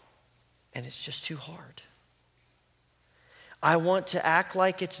 And it's just too hard. I want to act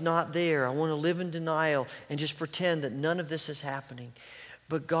like it's not there. I want to live in denial and just pretend that none of this is happening.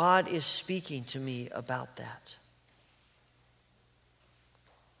 But God is speaking to me about that.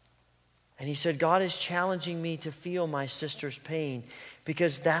 And he said, God is challenging me to feel my sister's pain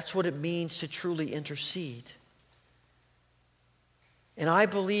because that's what it means to truly intercede. And I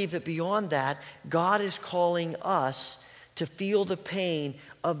believe that beyond that, God is calling us to feel the pain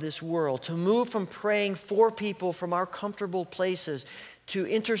of this world, to move from praying for people from our comfortable places to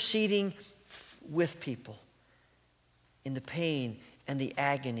interceding with people in the pain and the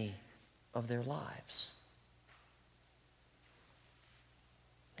agony of their lives.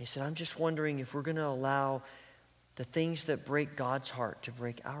 He said, I'm just wondering if we're going to allow the things that break God's heart to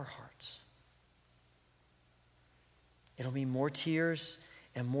break our hearts. It'll be more tears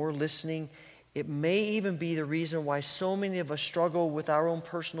and more listening. It may even be the reason why so many of us struggle with our own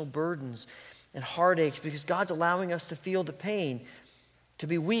personal burdens and heartaches, because God's allowing us to feel the pain, to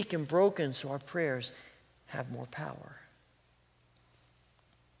be weak and broken, so our prayers have more power.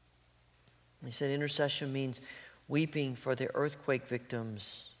 He said intercession means weeping for the earthquake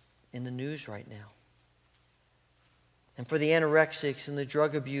victims in the news right now, and for the anorexics and the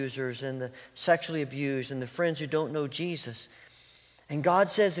drug abusers and the sexually abused and the friends who don't know Jesus. And God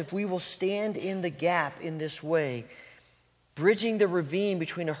says if we will stand in the gap in this way, bridging the ravine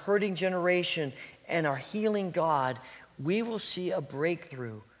between a hurting generation and our healing God, we will see a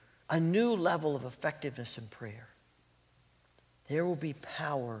breakthrough, a new level of effectiveness in prayer. There will be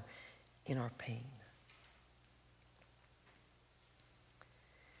power in our pain.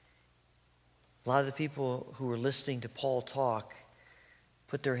 A lot of the people who were listening to Paul talk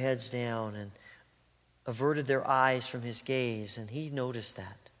put their heads down and averted their eyes from his gaze, and he noticed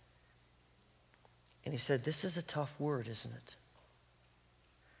that. And he said, this is a tough word, isn't it?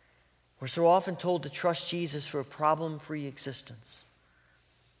 We're so often told to trust Jesus for a problem-free existence.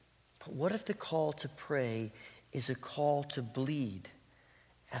 But what if the call to pray is a call to bleed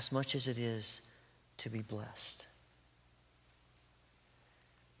as much as it is to be blessed?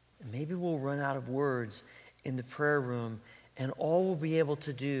 And maybe we'll run out of words in the prayer room, and all we'll be able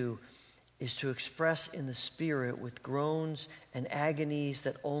to do is to express in the Spirit with groans and agonies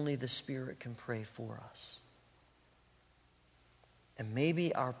that only the Spirit can pray for us. And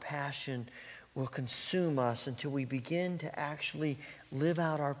maybe our passion will consume us until we begin to actually live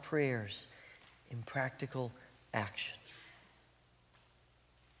out our prayers in practical action.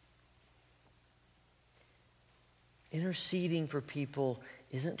 Interceding for people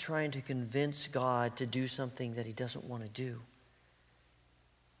isn't trying to convince God to do something that he doesn't want to do.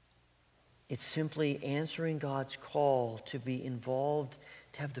 It's simply answering God's call to be involved,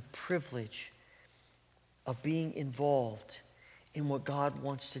 to have the privilege of being involved in what God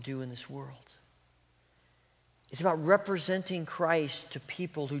wants to do in this world. It's about representing Christ to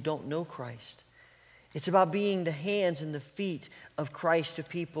people who don't know Christ. It's about being the hands and the feet of Christ to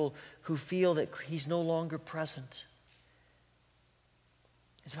people who feel that he's no longer present.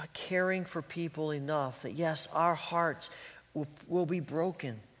 It's about caring for people enough that, yes, our hearts will be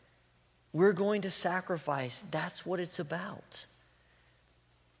broken. We're going to sacrifice. That's what it's about.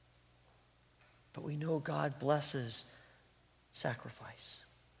 But we know God blesses sacrifice.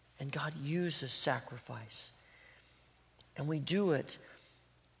 And God uses sacrifice. And we do it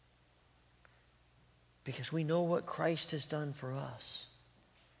because we know what Christ has done for us.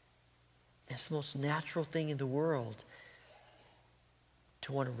 It's the most natural thing in the world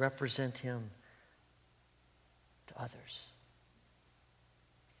to want to represent him to others.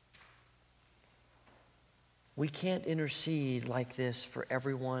 We can't intercede like this for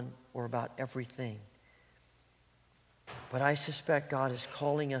everyone or about everything. But I suspect God is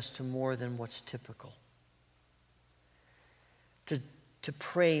calling us to more than what's typical. To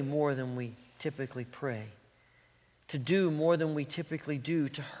pray more than we typically pray. To do more than we typically do.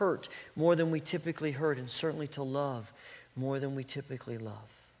 To hurt more than we typically hurt. And certainly to love more than we typically love.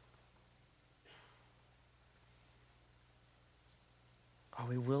 Are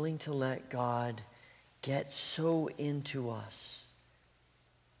we willing to let God get so into us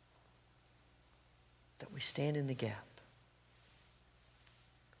that we stand in the gap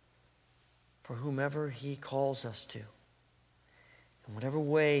for whomever he calls us to, in whatever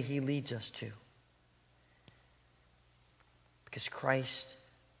way he leads us to? Because Christ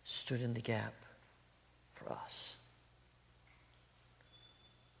stood in the gap for us.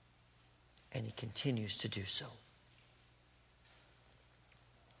 And he continues to do so.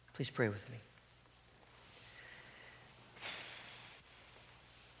 Please pray with me.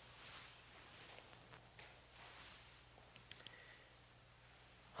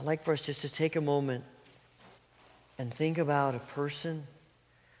 I'd like for us just to take a moment and think about a person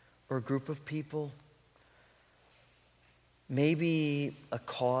or a group of people, maybe a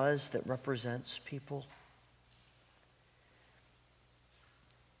cause that represents people.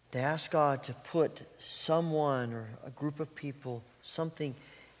 To ask God to put someone or a group of people, something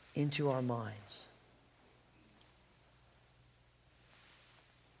into our minds.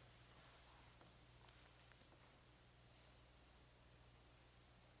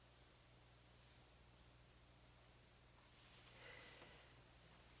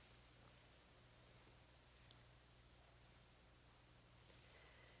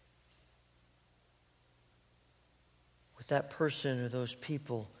 With that person or those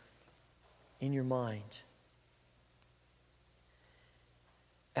people in your mind,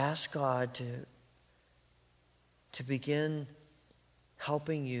 ask God to begin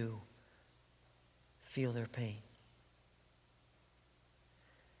helping you feel their pain.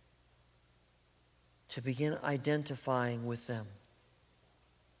 To begin identifying with them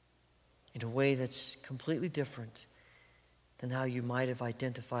in a way that's completely different than how you might have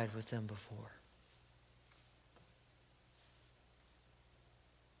identified with them before.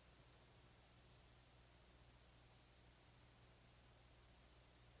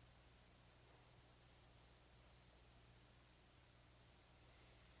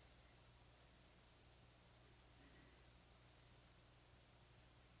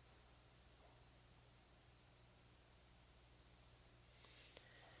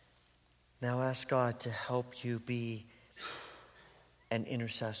 Now ask God to help you be an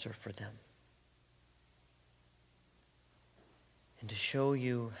intercessor for them. And to show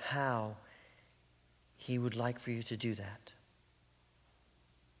you how He would like for you to do that.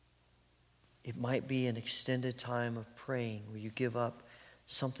 It might be an extended time of praying where you give up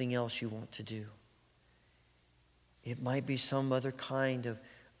something else you want to do. It might be some other kind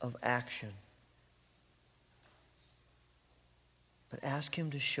of action. But ask Him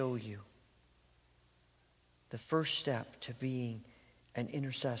to show you the first step to being an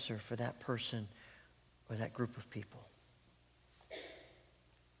intercessor for that person or that group of people.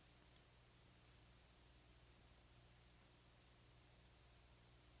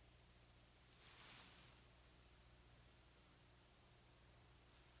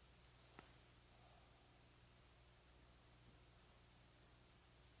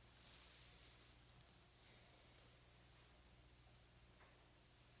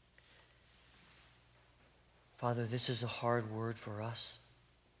 Father, this is a hard word for us.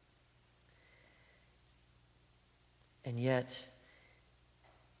 And yet,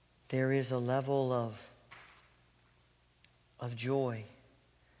 there is a level of joy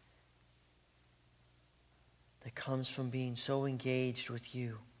that comes from being so engaged with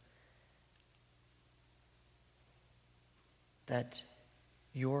you that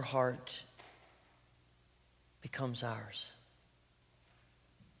your heart becomes ours.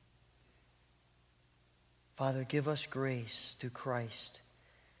 Father, give us grace through Christ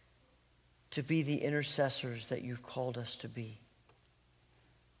to be the intercessors that you've called us to be.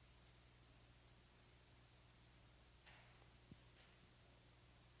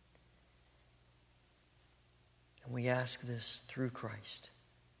 And we ask this through Christ,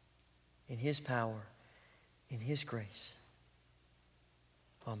 in His power, in His grace.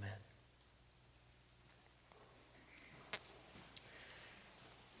 Amen.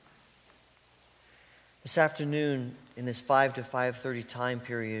 This afternoon, in this 5 to 5:30 time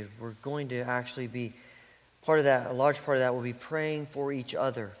period, we're going to actually be, part of that, a large part of that will be praying for each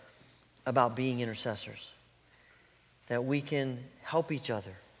other about being intercessors. That we can help each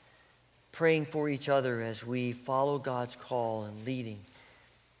other, praying for each other as we follow God's call and leading.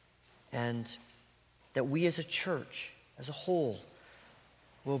 And that we as a church, as a whole,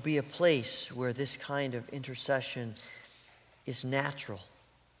 will be a place where this kind of intercession is natural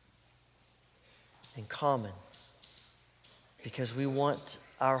and common, because we want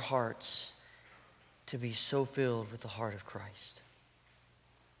our hearts to be so filled with the heart of Christ.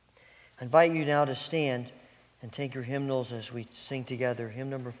 I invite you now to stand and take your hymnals as we sing together. Hymn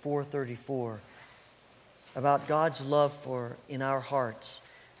number 434, about God's love in our hearts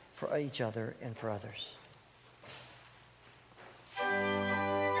for each other and for others.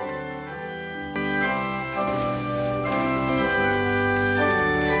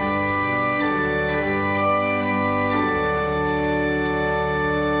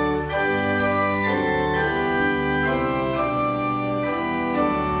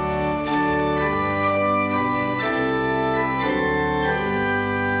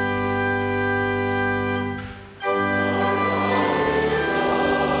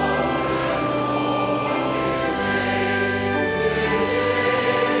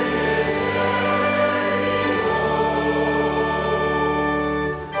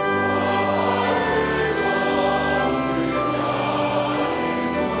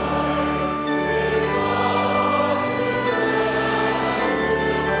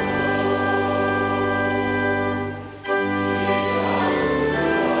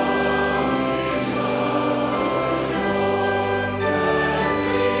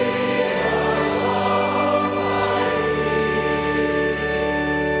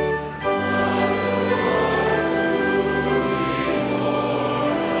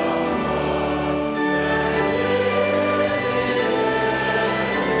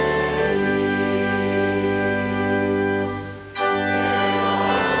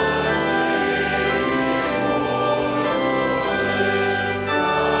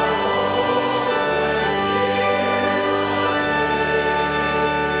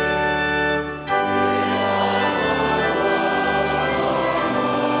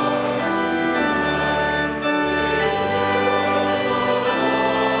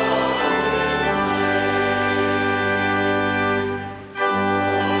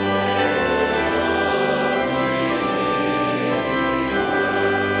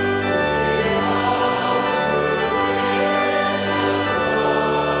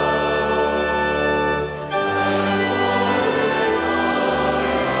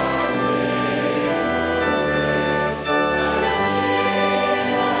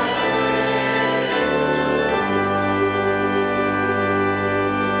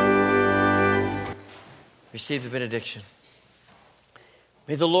 receive the benediction.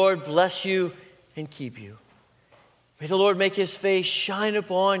 May the Lord bless you and keep you. May the Lord make his face shine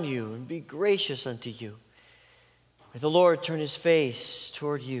upon you and be gracious unto you. May the Lord turn his face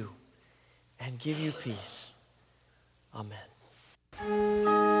toward you and give you peace. Amen.